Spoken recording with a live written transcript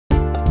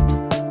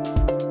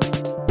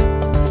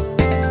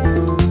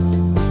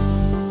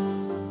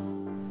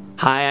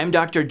Hi, I'm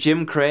Dr.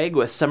 Jim Craig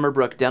with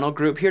Summerbrook Dental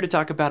Group, here to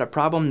talk about a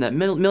problem that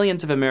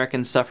millions of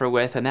Americans suffer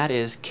with, and that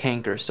is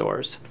canker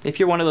sores.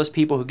 If you're one of those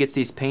people who gets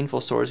these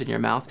painful sores in your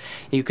mouth,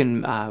 you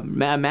can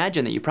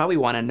imagine that you probably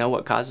want to know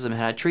what causes them and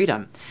how to treat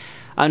them.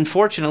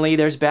 Unfortunately,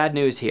 there's bad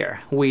news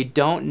here. We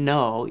don't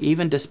know,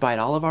 even despite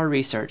all of our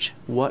research,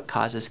 what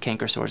causes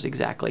canker sores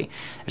exactly.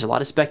 There's a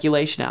lot of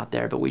speculation out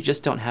there, but we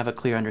just don't have a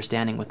clear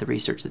understanding with the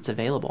research that's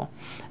available.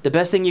 The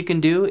best thing you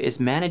can do is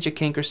manage a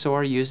canker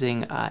sore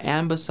using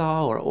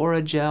Anbesol or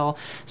Orajel,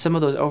 some of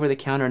those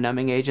over-the-counter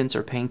numbing agents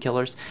or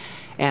painkillers,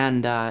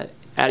 and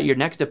at your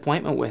next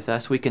appointment with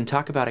us, we can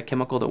talk about a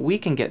chemical that we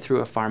can get through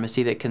a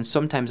pharmacy that can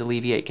sometimes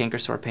alleviate canker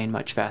sore pain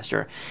much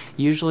faster.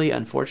 Usually,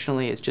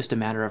 unfortunately, it's just a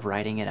matter of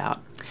writing it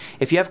out.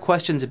 If you have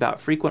questions about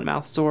frequent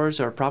mouth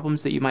sores or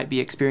problems that you might be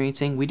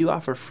experiencing, we do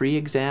offer free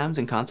exams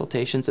and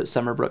consultations at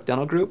Summerbrook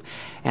Dental Group,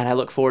 and I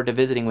look forward to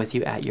visiting with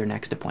you at your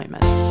next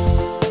appointment.